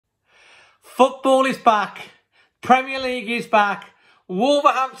Football is back. Premier League is back.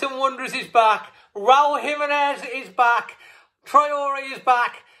 Wolverhampton Wanderers is back. Raul Jimenez is back. Traore is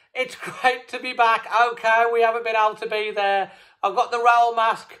back. It's great to be back. Okay, we haven't been able to be there. I've got the Raul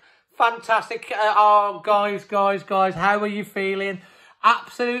mask. Fantastic. Oh, guys, how are you feeling?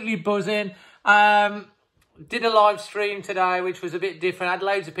 Absolutely buzzing. Did a live stream today, which was a bit different. I had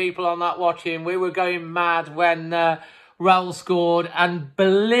loads of people on that watching. We were going mad when Raul scored and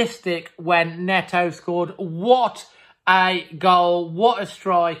ballistic when Neto scored. What a goal. What a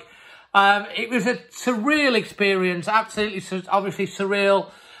strike. It was a surreal experience. Absolutely, obviously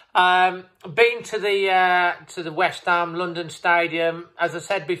surreal. Been to the West Ham London Stadium. As I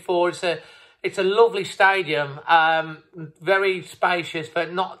said before, it's a lovely stadium. Very spacious,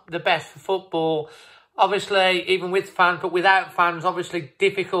 but not the best for football. Obviously, even with fans, but without fans, obviously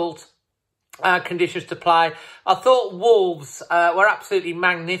difficult conditions to play. I thought Wolves were absolutely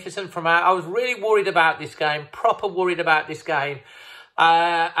magnificent from out. I was really worried about this game, proper worried about this game.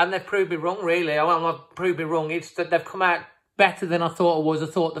 And they've proved me wrong, really. I'm not proved me wrong. It's that they've come out better than I thought it was. I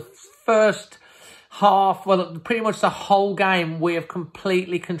thought the first half, well, pretty much the whole game, we have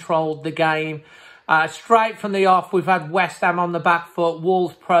completely controlled the game. Straight from the off, we've had West Ham on the back foot,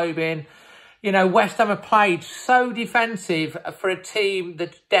 Wolves probing. You know, West Ham have played so defensive for a team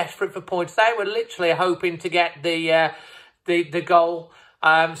that's desperate for points. They were literally hoping to get the goal,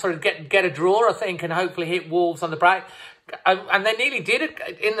 sort of get a draw, I think, and hopefully hit Wolves on the break. And they nearly did it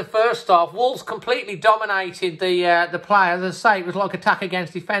in the first half. Wolves completely dominated the play. As I say, it was like attack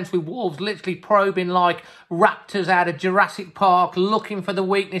against defence, with Wolves literally probing like raptors out of Jurassic Park, looking for the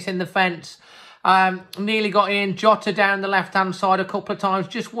weakness in the fence. Nearly got in. Jota down the left-hand side a couple of times.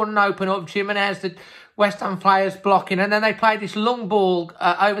 Just wouldn't open up. Jimenez, the West Ham players blocking. And then they played this long ball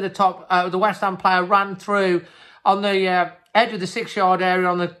over the top. The West Ham player ran through on the edge of the 6-yard area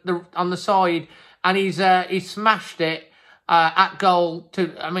on the side. And he smashed it at goal to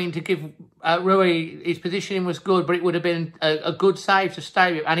give Rui, his positioning was good, but it would have been a good save to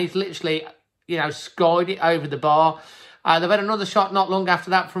stay with. And he's literally, skied it over the bar. They've had another shot not long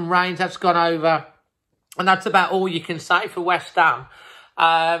after that from Reigns. That's gone over. And that's about all you can say for West Ham.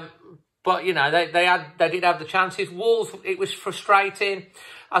 But, they did have the chances. Wolves, it was frustrating.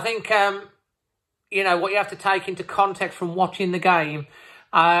 I think, what you have to take into context from watching the game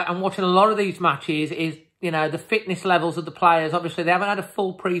and watching a lot of these matches is, the fitness levels of the players. Obviously, they haven't had a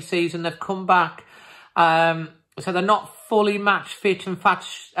full pre-season. They've come back. So they're not fully match fit and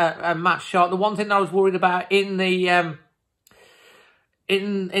match sharp. The one thing I was worried about in the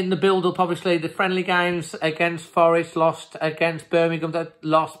build-up, obviously, the friendly games against Forest, lost, against Birmingham, they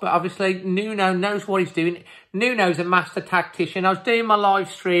lost. But obviously, Nuno knows what he's doing. Nuno's a master tactician. I was doing my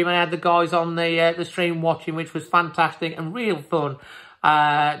live stream and I had the guys on the stream watching, which was fantastic and real fun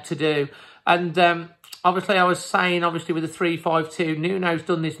to do. And obviously, I was saying, obviously, with the 3-5-2, Nuno's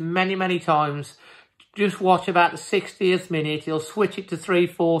done this many, many times. Just watch about the 60th minute. He'll switch it to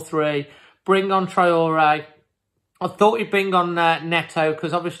 3-4-3, bring on Traore. I thought he'd bring on Neto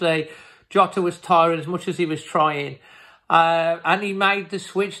because obviously Jota was tiring as much as he was trying. And he made the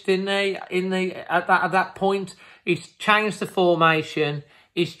switch, didn't he? At that point, he's changed the formation.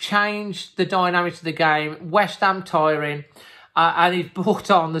 He's changed the dynamics of the game. West Ham tiring. And he's brought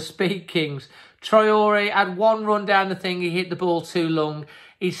on the Speed Kings. Traore had one run down the thing. He hit the ball too long.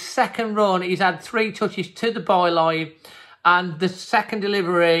 His second run, he's had 3 touches to the byline. And the second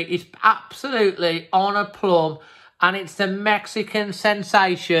delivery is absolutely on a plum. And it's the Mexican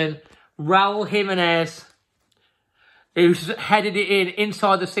sensation, Raul Jimenez, who's headed it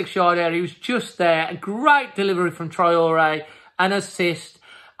inside the 6-yard area. He was just there. A great delivery from Traore, an assist,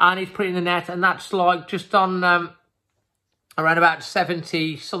 and he's put it in the net. And that's like just on around about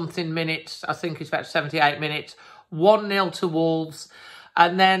 70-something minutes. I think it's about 78 minutes. 1-0 to Wolves.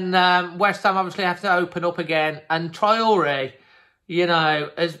 And then West Ham obviously have to open up again. And Traore,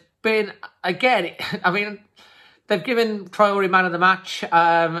 has been, again, they've given Traore man of the match,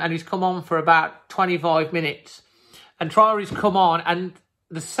 and he's come on for about 25 minutes. And Traore's come on, and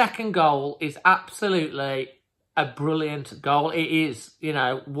the second goal is absolutely a brilliant goal. It is,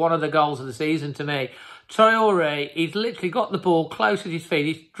 one of the goals of the season to me. Traore, he's literally got the ball close at his feet.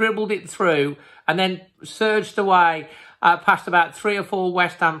 He's dribbled it through and then surged away past about 3 or 4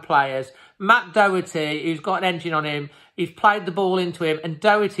 West Ham players. Matt Doherty, who's got an engine on him, he's played the ball into him, and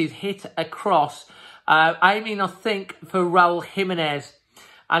Doherty's hit a cross, aiming, I think, for Raul Jimenez,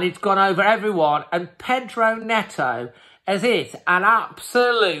 and it's gone over everyone. And Pedro Neto has hit an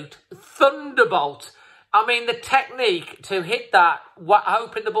absolute thunderbolt. The technique to hit that,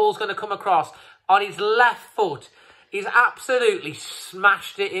 hoping the ball's going to come across on his left foot, He's absolutely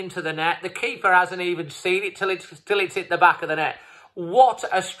smashed it into the net. The keeper hasn't even seen it till it's hit the back of the net. What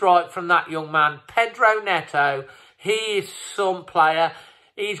a strike from that young man. Pedro Neto, he is some player.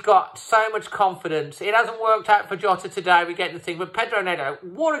 He's got so much confidence. It hasn't worked out for Jota today. We get the thing. But Pedro Neto,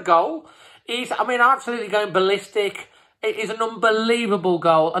 what a goal. He's, I mean, absolutely going ballistic. It is an unbelievable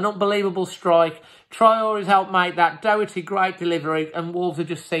goal, an unbelievable strike. Traore's helped make that. Doherty, great delivery. And Wolves have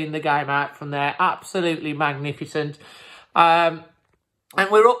just seen the game out from there. Absolutely magnificent. And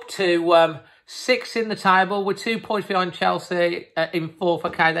we're up to 6 in the table. We're 2 points behind Chelsea in 4th.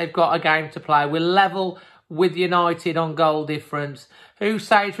 Okay, they've got a game to play. We're level with United on goal difference. Who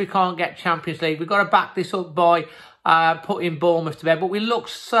says we can't get Champions League? We've got to back this up by putting Bournemouth to bed. But we look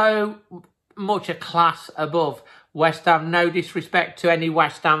so much a class above West Ham. No disrespect to any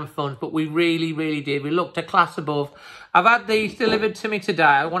West Ham fans, but we really, really did. We looked a class above. I've had these delivered to me today.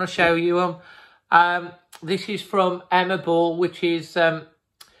 I want to show you them. This is from Emma Ball, which is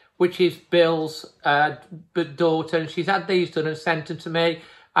Bill's daughter, and she's had these done and sent them to me.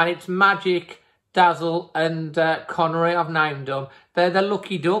 And it's Magic, Dazzle, and Connery. I've named them. They're the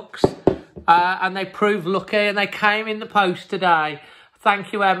Lucky Ducks, and they proved lucky, and they came in the post today.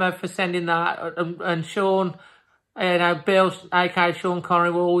 Thank you, Emma, for sending that. And Sean, you know, Bill, aka Sean Connery,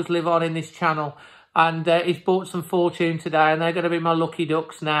 will always live on in this channel. And he's bought some fortune today, and they're going to be my Lucky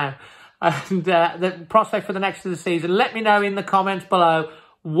Ducks now. And the prospect for the next of the season. Let me know in the comments below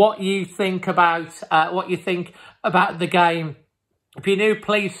what you think about the game. If you're new,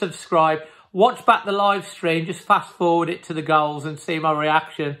 please subscribe. Watch back the live stream. Just fast forward it to the goals and see my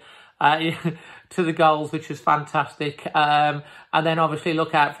reaction to the goals, which was fantastic. And then obviously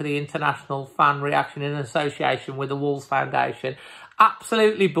look out for the international fan reaction in association with the Wolves Foundation.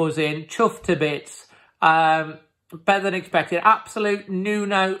 Absolutely buzzing, chuffed to bits. Better than expected. Absolute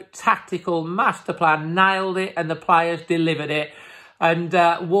Nuno tactical master plan. Nailed it, and the players delivered it. And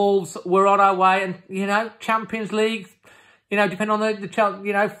Wolves, we're on our way. And, you know, Champions League, you know, depending on the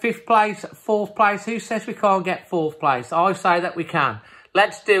 5th place, 4th place. Who says we can't get 4th place? I say that we can.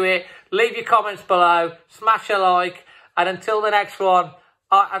 Let's do it. Leave your comments below. Smash a like. And until the next one,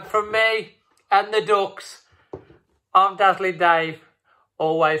 and from me and the Ducks, I'm Dazzling Dave.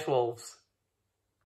 Always Wolves.